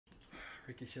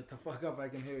Ricky, shut the fuck up. I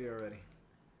can hear you already.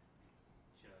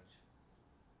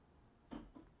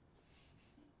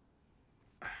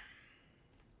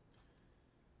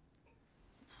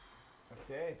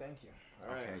 Okay, thank you.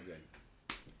 All right. Okay, good.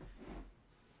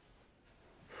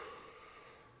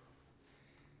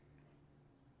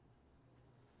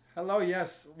 Hello,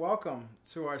 yes. Welcome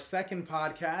to our second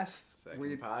podcast.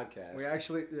 Podcast. We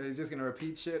actually, he's just going to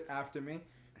repeat shit after me.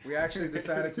 We actually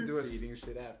decided to do a... Repeating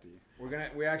shit after you.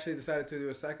 We actually decided to do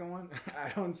a second one.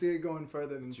 I don't see it going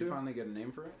further than Did two. you finally get a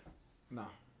name for it? No.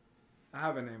 I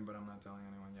have a name, but I'm not telling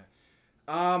anyone yet.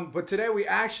 But today we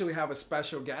actually have a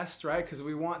special guest, right? Because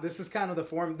we want, this is kind of the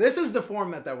form, this is the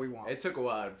format that we want. It took a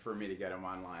while for me to get him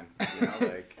online. You know,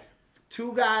 like...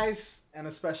 Two guys and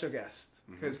a special guest.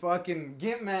 Because fucking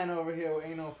Gimp Man over here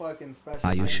ain't no fucking special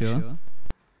Are you guest. sure?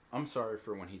 I'm sorry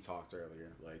for when he talked earlier.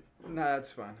 Like, No,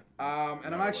 that's fine.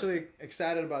 And I'm actually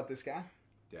excited about this guy.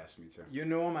 yes, me too. You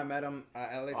knew him. I met him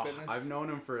at LA Fitness. I've known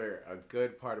him for a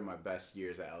good part of my best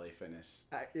years at LA Fitness.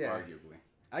 Yeah. Arguably.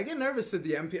 I get nervous to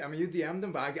DM people. I mean, you DM'd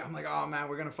him, but I'm like, oh man,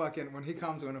 we're gonna fucking, when he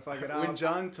comes, we're gonna fuck it up. When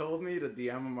John told me to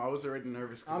DM him, I was already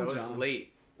nervous because I was John.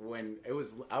 late. I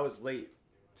was late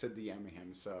to DMing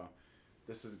him, so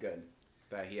this is good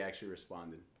that he actually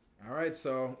responded. All right,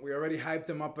 so we already hyped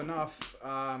him up enough.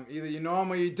 Either you know him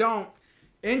or you don't.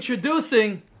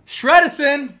 Introducing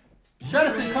Shreddison.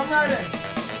 Shreddison, come right in.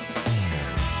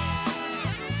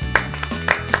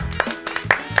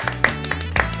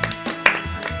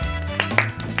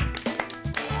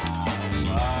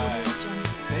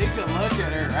 Take a look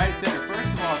at her right there.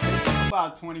 First of all, take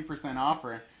about 20% off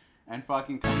her and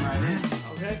fucking come right in.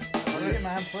 Okay. All right,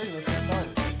 man. Please, let's get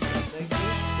started.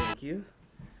 Thank you.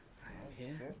 Yeah.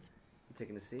 Sit. I'm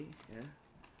taking a seat.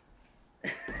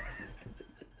 Yeah.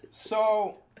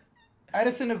 So,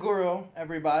 Edison Aguro,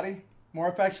 everybody, more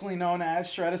affectionately known as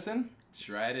Shreddison.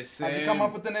 Shreddison. How'd you come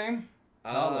up with the name?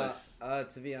 Tell us.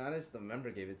 To be honest, the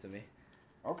member gave it to me.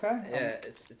 Okay. Yeah,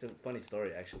 it's a funny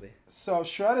story actually. So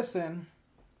Shreddison.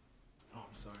 Oh,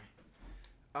 I'm sorry.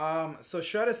 So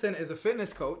Shreddison is a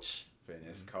fitness coach,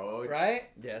 Fitness coach. right?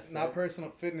 Yes. Not personal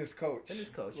fitness coach. Fitness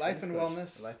coach. Life fitness and coach.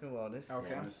 wellness. Life and wellness.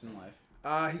 Okay. Wellness in life.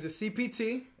 He's a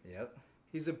CPT. Yep.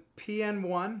 He's a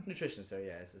PN1. Nutrition, sir.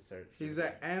 Yeah, it's a cert. He's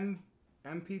a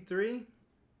MP3.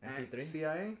 MP3.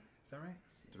 CIA. Is that right?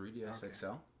 3DS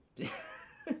XL.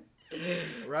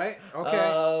 Right. Okay.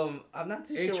 I'm not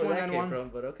too sure where that H1N1. came from,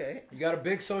 but okay. You got a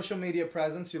big social media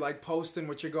presence. You like posting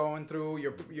what you're going through,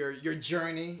 your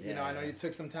journey. You know, I know you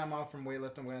took some time off from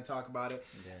weightlifting. We're gonna talk about it.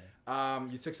 Yeah.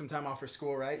 You took some time off for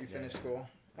school, right? You finished school.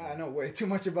 I know way too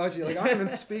much about you. Like I don't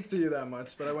even speak to you that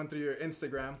much, but I went through your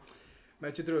Instagram,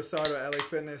 met you through Lisardo at LA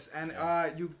Fitness, and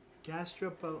you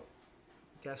gastropolized.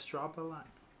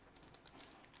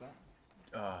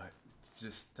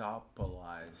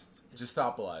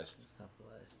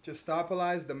 Just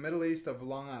stopalized the Middle East of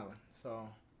Long Island. So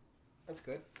that's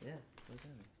good. Yeah. What's that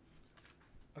mean?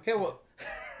 Okay, well,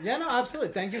 yeah, no,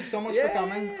 absolutely. Thank you so much for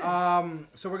coming.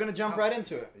 So we're gonna jump right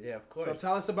into it. Yeah, of course. So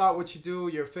tell us about what you do.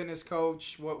 You're a fitness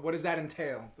coach. What does that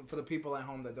entail for the people at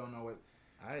home that don't know what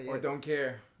or don't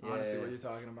care? Honestly, what you're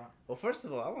talking about. Well, first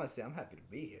of all, I want to say I'm happy to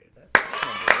be here. That's number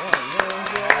one. You know what I'm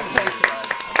saying? I'm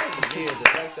happy to be here. The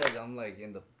fact that I'm like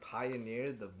in the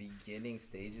beginning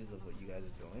stages of what you guys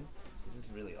are doing. This is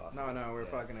really awesome. No, we're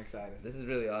fucking excited. This is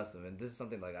really awesome, and this is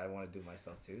something like I want to do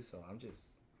myself too. So I'm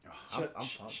just. I'm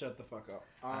pumped. Shut the fuck up.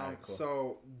 Alright, cool.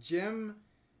 So gym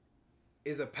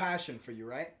is a passion for you,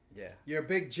 right? Yeah. You're a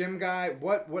big gym guy.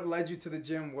 What led you to the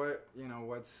gym?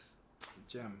 What's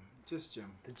gym? Just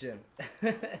gym. The gym.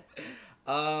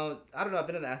 I don't know. I've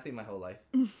been an athlete my whole life.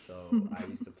 So I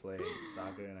used to play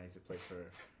soccer, and I used to play for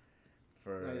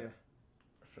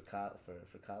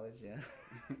college. Yeah.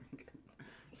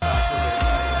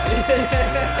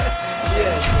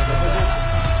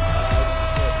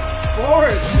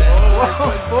 Forward.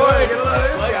 Get a lot of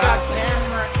this guy.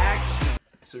 Camera action.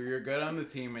 So you're good on the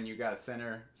team, and you got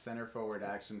center forward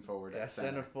action forward. Yeah,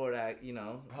 center forward act. You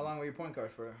know. How long were you point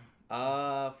guard for?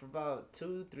 For about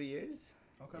 2-3 years.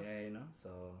 Okay. Yeah, you know.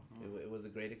 So it was a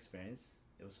great experience.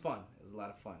 It was fun. It was a lot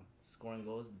of fun. Scoring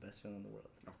goals is the best feeling in the world.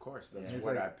 Of course, that's Yeah.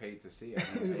 what He's I paid to see.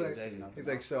 He's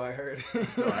like, so I heard.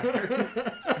 So I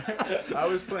heard. I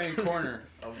was playing corner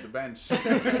of the bench. I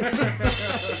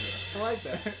like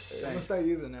that. I'm gonna start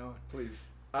using that one. Please.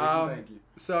 Thank you.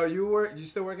 So you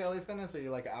still work at LA Fitness, or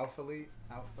you like Alpha Elite?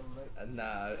 Nah,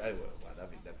 I will. Wow,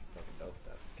 that'd be fucking dope if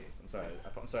that's the case. I'm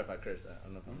sorry if I curse that. I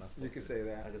don't know if I'm not supposed to. You could say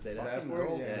that. I could say The that. F word?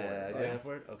 Go Yeah. for Yeah, it. I can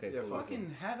afford. Okay, Yeah, cool.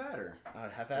 Fucking have at her.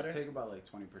 Have at her. Take about like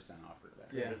 20% off her.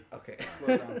 That's Yeah. it. Okay.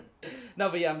 Slow down. No,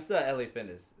 but yeah, I'm still at LA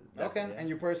Fitness. Okay, Yeah. and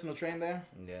you personal train there?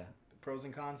 Yeah. Pros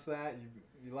and cons to that?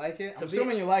 You like it? To I'm be-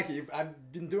 assuming you like it.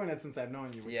 I've been doing it since I've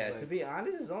known you. Which Yeah, is like, to be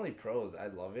honest, it's only pros. I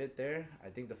love it there. I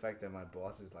think the fact that my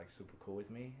boss is like super cool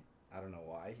with me. I don't know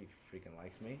why. He freaking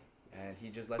likes me. And he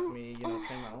just lets me, you know,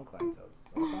 train my own clientele.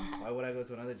 So why would I go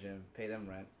to another gym, pay them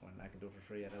rent, when I can do it for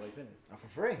free at LA Fitness? oh, for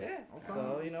free. Yeah. Okay.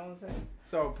 So, you know what I'm saying?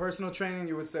 So personal training,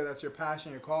 you would say that's your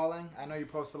passion, your calling. I know you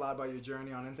post a lot about your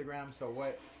journey on Instagram. So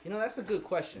You know, that's a good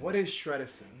question. what is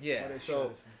Shreddison? Yeah, What is so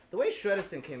Shreddison? the way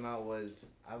Shreddison came out was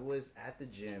I was at the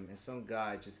gym and some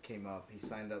guy just came up. He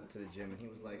signed up to the gym and he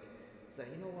was like,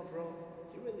 you know what, bro?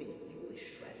 You really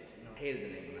shredded. You know, I hated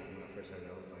the name when I first heard it.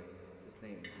 I was like, this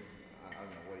name, I don't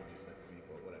know what he just said to me,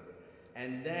 but whatever.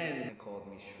 And then he called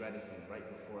me Shreddison right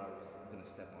before I was gonna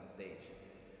step on stage.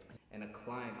 And a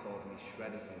client called me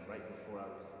Shreddison right before I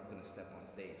was gonna step on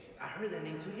stage. I heard that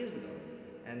name 2 years ago.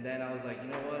 And then I was like, you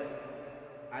know what?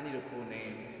 I need a cool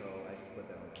name, so I just put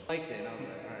that on my liked it, and I was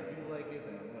like, all right, people like it,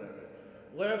 then whatever.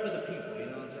 Whatever for the people, you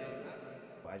know what I'm saying?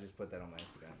 I just put that on my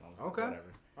Instagram. I was like, Okay.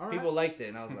 whatever. All right. People liked it,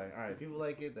 and I was like, all right, people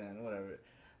like it, then whatever.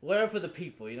 Whatever for the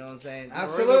people, you know what I'm saying?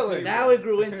 Absolutely. Now it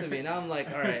grew into me. Now I'm like,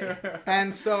 all right, And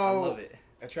I so, love it.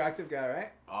 attractive guy,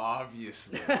 right?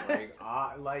 Obviously,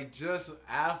 like just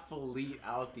athlete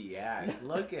out the ass.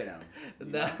 Look at him.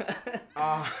 No.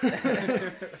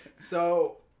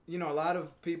 So, you know, a lot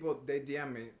of people, they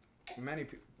DM me.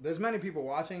 There's many people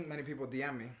watching. Many people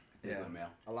DM me. Yeah. Mail.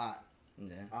 A lot.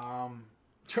 Yeah.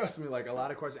 Trust me, like a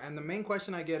lot of questions. And the main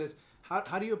question I get is,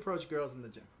 how do you approach girls in the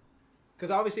gym?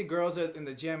 Because obviously girls are in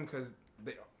the gym because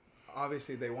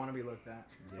they want to be looked at,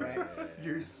 right?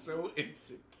 You're so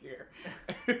insecure.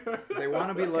 They want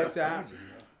to be looked at.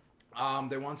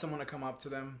 They want someone to come up to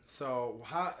them. So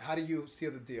how do you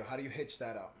seal the deal? How do you hitch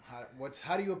that up?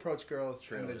 How do you approach girls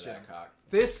in the gym?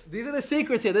 These are the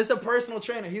secrets here. This is a personal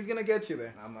trainer. He's gonna get you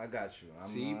there. I got you.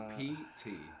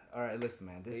 CPT. All right, listen,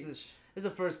 man. This is the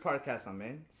first podcast I'm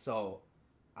in, so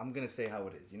I'm gonna say how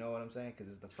it is. You know what I'm saying? Because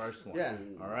it's the first one. Yeah.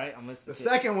 All right. I'm gonna. The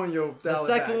second one you'll. The dial it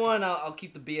second back. one, I'll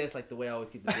keep the BS like the way I always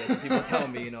keep the BS. And people tell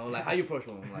me, you know, like how you approach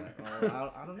women. I'm like,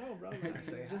 I don't know, bro. Like,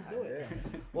 just do it.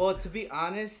 Yeah. Well, to be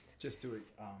honest, Just do it.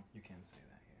 You can't say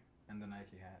that here. And the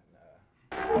Nike hat.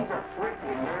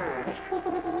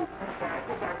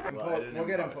 We'll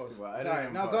get in post.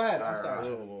 Sorry. No, go ahead. I'm sorry.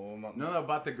 No,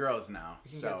 about the girls now.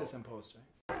 You can get this in post, right?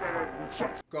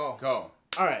 Go.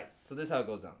 all right. So this is how it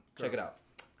goes down. Check it Girls. out,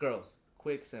 girls.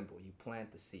 Quick, simple. You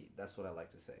plant the seed. That's what I like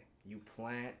to say. You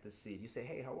plant the seed. You say,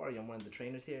 hey, how are you? I'm one of the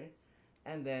trainers here.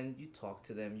 And then you talk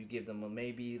to them. You give them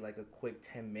maybe like a quick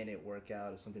 10-minute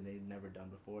workout or something they've never done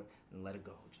before, and let it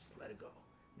go. Just let it go.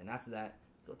 Then after that,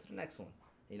 go to the next one.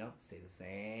 You know, say the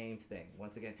same thing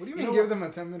once again. What do you know mean give them a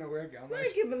 10-minute workout? Yeah,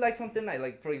 give them like something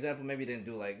like for example, maybe they didn't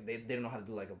do like they didn't know how to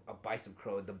do like a bicep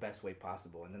curl the best way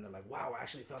possible, and then they're like, wow, I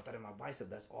actually felt that in my bicep.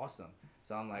 That's awesome.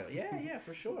 So I'm like, yeah,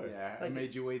 for sure. Yeah, like, I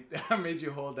made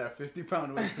you hold that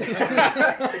 50-pound weight.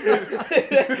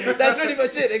 That's pretty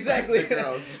much it. Exactly. The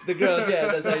girls. The girls. Yeah,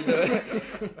 that's how you do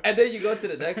it. And then you go to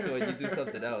the next one. You do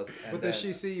something else. And But does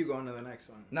she see you going to the next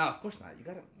one? No, of course not. You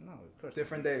gotta of course.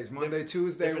 Different days. Monday,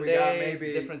 Tuesday, different we got days,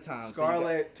 maybe different times. So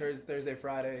Scarlet, Thursday,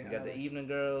 Friday. You got the evening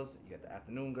girls, you got the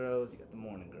afternoon girls, you got the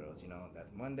morning girls. You know, that's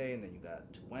Monday, and then you got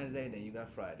Wednesday, then you got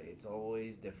Friday. It's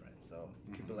always different. So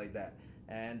you keep it like that.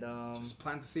 And Just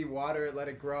plant the seed, water it, let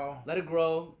it grow. let it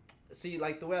grow. See,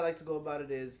 like the way I like to go about it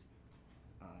is,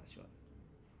 sure.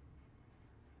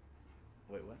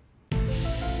 Wait, what?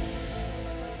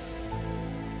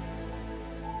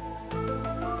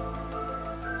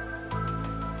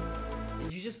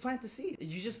 You just plant the seed.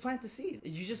 You just plant the seed.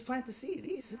 You just plant the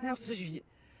seed.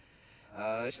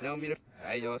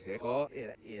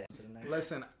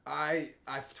 Listen, I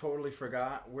totally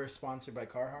forgot. We're sponsored by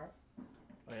Carhartt.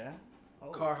 Oh yeah.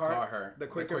 Oh. Carhartt, the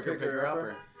quicker picker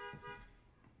upper.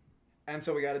 And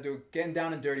so we got to do getting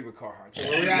down and dirty with Carhartt. So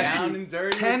we're Down and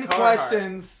dirty 10 with Carhartt.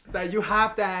 questions that you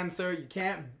have to answer. You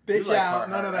can't bitch like out. Carhartt,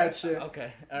 None of right? that shit.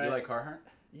 Okay. All You right. like Carhartt?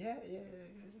 Yeah.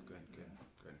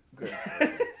 Good.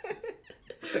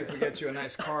 See if we get you a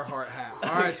nice Carhartt hat. All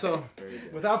right, so Very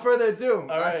good. without further ado,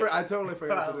 All right. I totally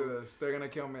forgot to do this. They're gonna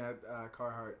kill me at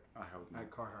Carhartt. I hope not.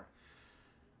 At Carhartt.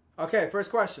 Okay, first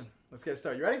question. Let's get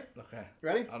started. You ready? Okay. You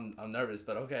ready? I'm nervous,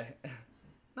 but okay.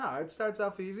 No, it starts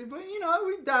off easy, but you know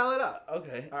we dial it up.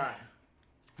 Okay. All right.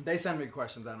 They send me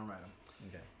questions. I don't write them.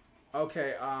 Okay.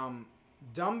 Okay.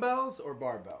 Dumbbells or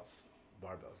barbells?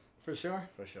 Barbells. For sure.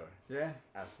 For sure. Yeah,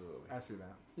 Absolutely. I see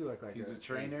that. You look like He's a that.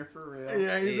 trainer for real.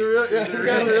 Yeah, he's Easy. a real. Yeah, He's a he's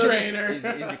real a trainer.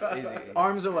 Easy.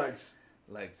 Arms or legs?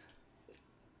 Legs.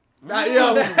 Yo, I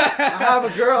have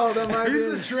a girl that might be.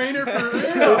 He's a trainer for real.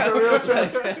 He's a real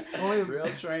trainer. Only real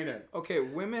trainer. Okay,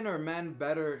 women or men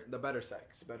better? The better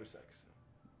sex. Better sex.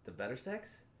 The better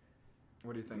sex?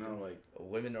 What do you think? No, like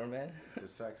women or men? The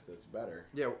sex that's better.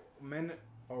 Yeah, men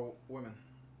or women.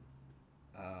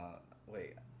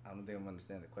 Wait. I don't think I'm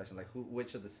understanding the question. Like,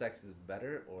 which of the sex is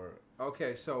better, or?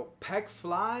 Okay, so peck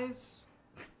flies.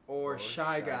 Or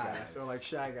shy guys, or like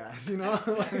shy guys, you know,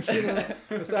 like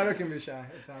Lisardo can be shy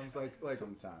at times. Like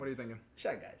sometimes. What are you thinking?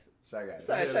 Shy guys. Shy guys.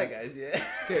 Shy guys. Yeah.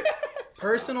 Okay,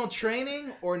 personal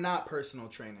training or not personal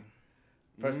training?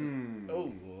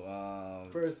 Personal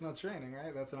training,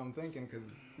 right? That's what I'm thinking because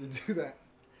you do that.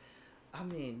 I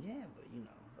mean, yeah, but you know,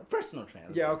 a personal trainer.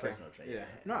 Yeah. Okay. Personal trainer. Yeah.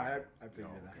 No, I figured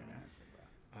that.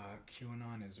 Okay.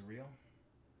 QAnon is real.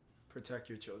 Protect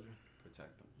your children.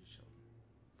 Protect them. You should.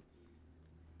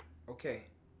 Okay.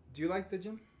 Do you like the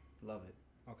gym? Love it.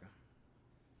 Okay.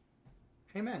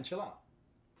 Hey man, chill out.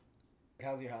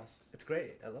 How's your house? It's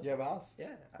great. I love it. You have a house? Yeah.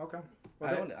 Okay.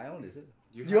 Well, I own it too.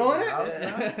 You own it? House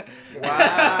Yeah. now? Wow.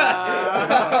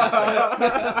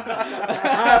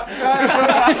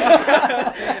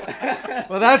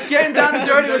 Well, that's getting down and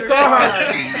dirty with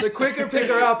Carhartt. The quicker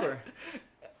picker-upper.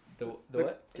 The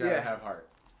what? Gotta have heart.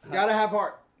 Gotta have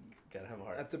heart. Gotta have a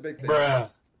heart. That's a big thing. Bruh.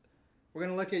 We're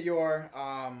gonna look at your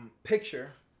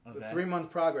picture, the Okay.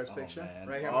 3-month progress picture, man.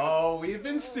 right here. Oh, we've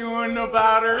been stewing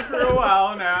about her for a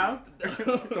while now.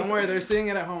 Don't worry, they're seeing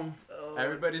it at home.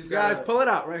 Everybody's You got guys, pull it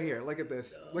out right here. Look at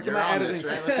this. Look at You're my on this,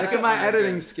 editing. right? Look at my Okay.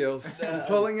 editing skills. I'm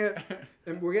pulling it,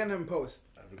 and we're getting it in post.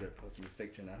 I'm gonna post this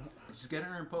picture now. Just get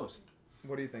her in post.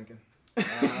 What are you thinking? I'm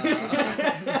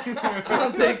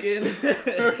thinking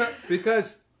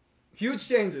Because huge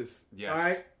changes. Yes. All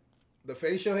right. The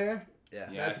facial hair. yeah.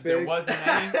 Yes, That's there big. wasn't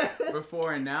any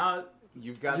before, and now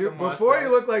you've got the mustache. Before you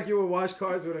looked like you would wash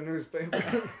cars with a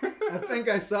newspaper. I think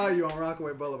I saw you on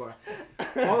Rockaway Boulevard.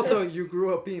 Also, you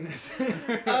grew a penis.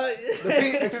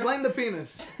 Explain the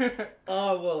penis.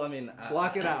 Well, I mean,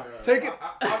 Block it out. Take it.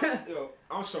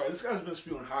 I'm sorry. This guy's been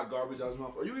spewing hot garbage out his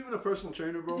mouth. Are you even a personal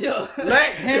trainer, bro? Yo.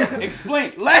 Let him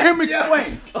explain. Let him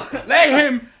explain. Let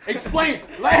him explain.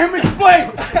 Let him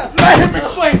explain. Let him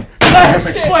explain. Let him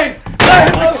explain.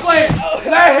 Let him explain.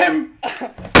 Let him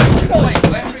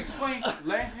explain.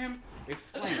 Let him explain. Let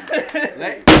him explain.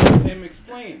 Let him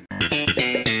explain.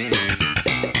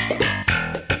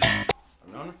 I've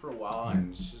known him for a while,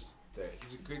 and it's just that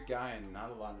he's a good guy, and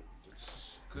not a lot of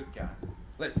just a good guy.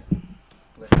 Listen.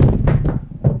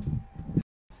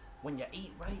 When you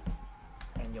eat right,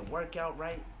 and you work out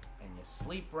right, and you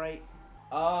sleep right.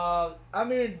 I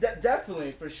mean,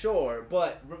 definitely, for sure.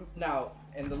 But now,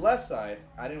 in the left side,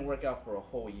 I didn't work out for a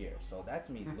whole year. So that's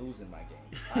me losing my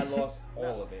gains. I lost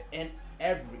all of it. And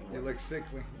everywhere. You look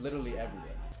sickly. Literally everywhere.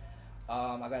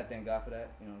 I gotta thank God for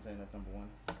that. You know what I'm saying? That's number one.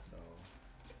 So,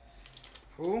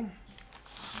 Who?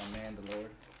 my man, the Lord.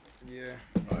 Yeah.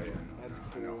 Oh yeah, That's I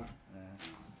cool. know.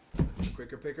 Yeah.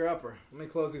 Quicker picker upper. Let me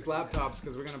close these laptops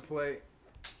because we're gonna play.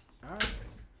 All right.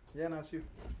 Yeah, no, it's you.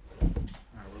 All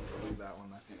right, we'll just leave that one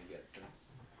there. Just gonna get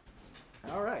this.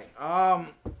 All right.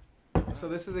 So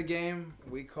this is a game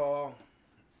we call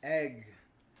Egg.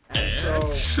 And so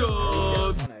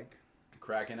one egg.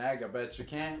 Crack an egg. I bet you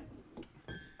can.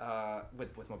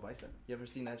 With my bicep. You ever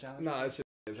seen that challenge? No, that shit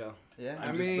is hell. Yeah. I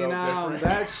I'm just mean, built different.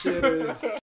 that shit is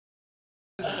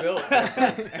Built.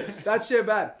 that shit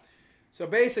bad. So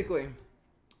basically,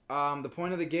 the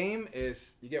point of the game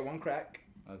is you get one crack,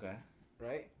 Okay.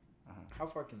 right? Uh-huh. How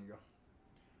far can you go?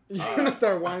 You're gonna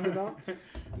start winding up.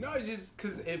 No, just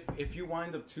because if you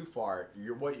wind up too far,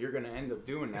 what you're gonna end up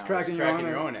doing now It's is cracking cracking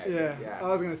your your own own egg. egg. Yeah, I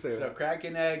was gonna say so that. crack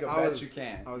an egg. I bet you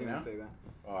can. I was you gonna know? say that.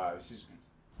 Oh, I was just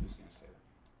gonna say that.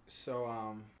 So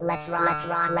Let's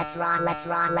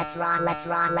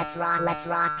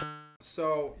rock.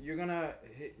 So you're gonna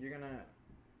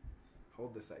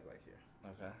hold this egg like here.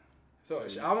 Okay. So,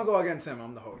 So I'm gonna go against him.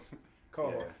 I'm the host,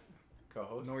 co-host.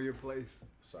 Co-host. Know your place.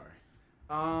 Sorry.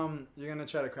 You're gonna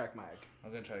try to crack my egg.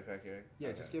 I'm gonna try to crack your egg. Yeah,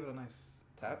 Okay. just give it a nice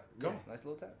Tap. Go. Yeah, nice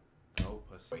little tap. Oh,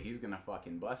 pussy. He's gonna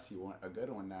fucking bust you a good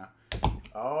one now.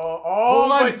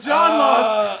 Oh, on. but John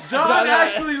lost. John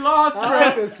actually lost, I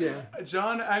like bro. this game.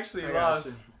 John actually I got lost.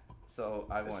 you. So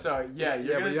I won. So yeah, you're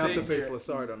Yeah, gonna but you have take to face your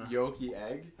Lisardo now. Yoki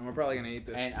egg. And we're probably gonna eat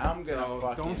this. And I'm gonna so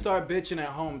fucking- don't start bitching at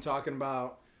home talking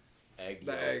about Egg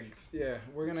the yolk. eggs. Yeah,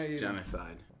 we're gonna eat them.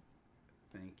 Genocide.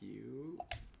 Thank you.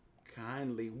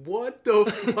 Kindly. What the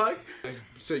fuck?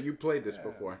 So you played this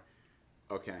before.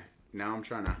 Okay. Now I'm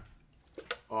trying to.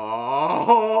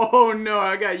 Oh no!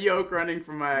 I got yolk running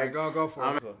from my egg. Go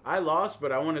for it. I lost,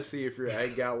 but I want to see if your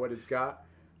egg got what it's got.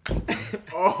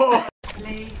 Oh!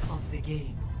 Play of the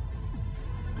game.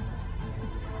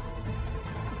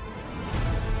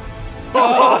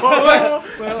 Oh,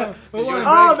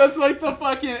 that's like the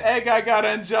fucking egg I got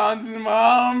on John's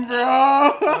mom,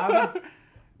 bro.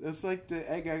 That's like the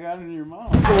egg I got on your mom.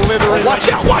 Watch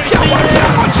out! Watch out! Watch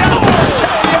out! Watch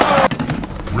out!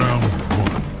 Round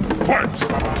 1. Fight!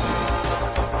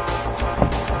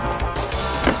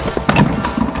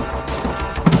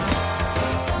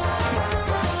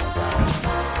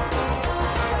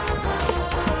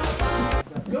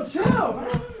 Yo, chill, man.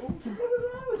 What the fuck is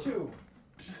wrong with you?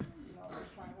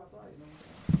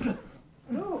 Dude,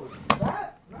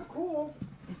 that not cool.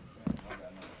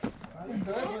 That's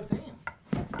good. What damn?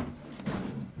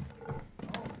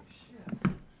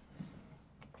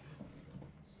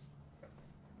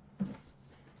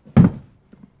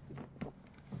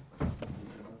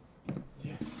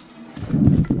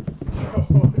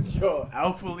 Yo,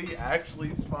 Alpha Lee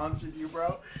actually sponsored you,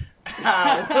 bro?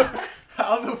 How?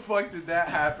 How the fuck did that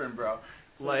happen, bro?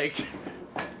 Like,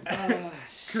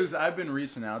 because I've been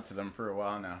reaching out to them for a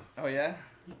while now. Oh yeah.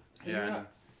 Yeah.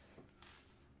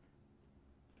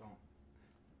 Don't.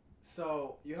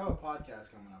 So you have a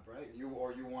podcast coming up, right? You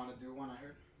want to do one? I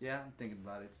heard. Yeah, I'm thinking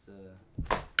about it.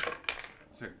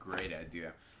 It's a great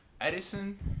idea.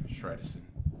 Edison, Shreddison.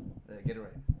 Get it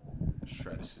right.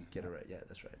 Shreddison. Get it right. Yeah,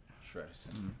 that's right.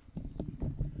 Shreddison.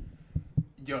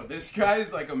 Yo, this guy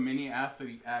is like a mini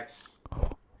Athlete X.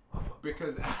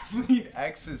 Because Athlete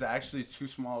X is actually too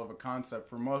small of a concept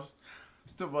for most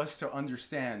of us to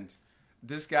understand.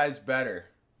 This guy's better.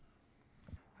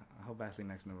 I hope Athlete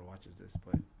X never watches this,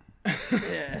 but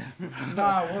yeah.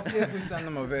 Nah, we'll see if we send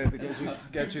them a vid to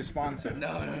get you sponsored.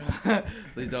 No.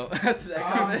 Please don't. We're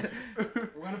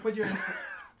gonna put your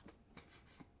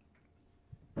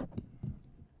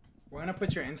We're gonna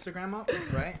put your Instagram up,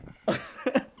 right?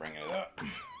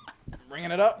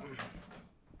 Bringing it up.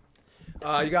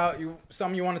 You got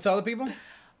something you want to tell the people?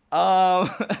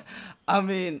 I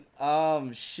mean,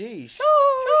 sheesh.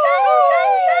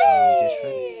 Get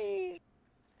shredded.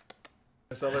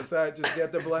 So let's just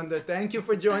get the blender. Thank you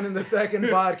for joining the second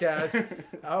podcast.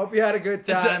 I hope you had a good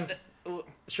time.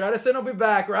 Shreddison will be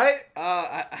back, right?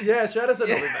 Yeah, Shreddison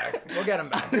will be back. We'll get him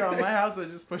back. Yo, my house I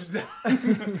just pushed down.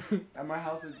 At my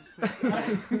house I just pushed down.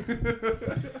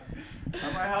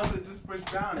 At my house I just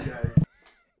pushed down, guys.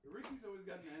 Ricky's always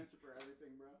got an answer for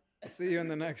everything, bro. See you in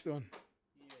the next one.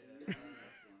 Yeah.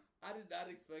 I did not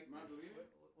expect this.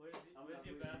 Where's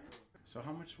your bathroom? So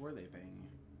how much were they paying you?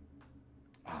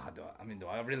 Do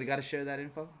I really gotta share that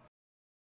info?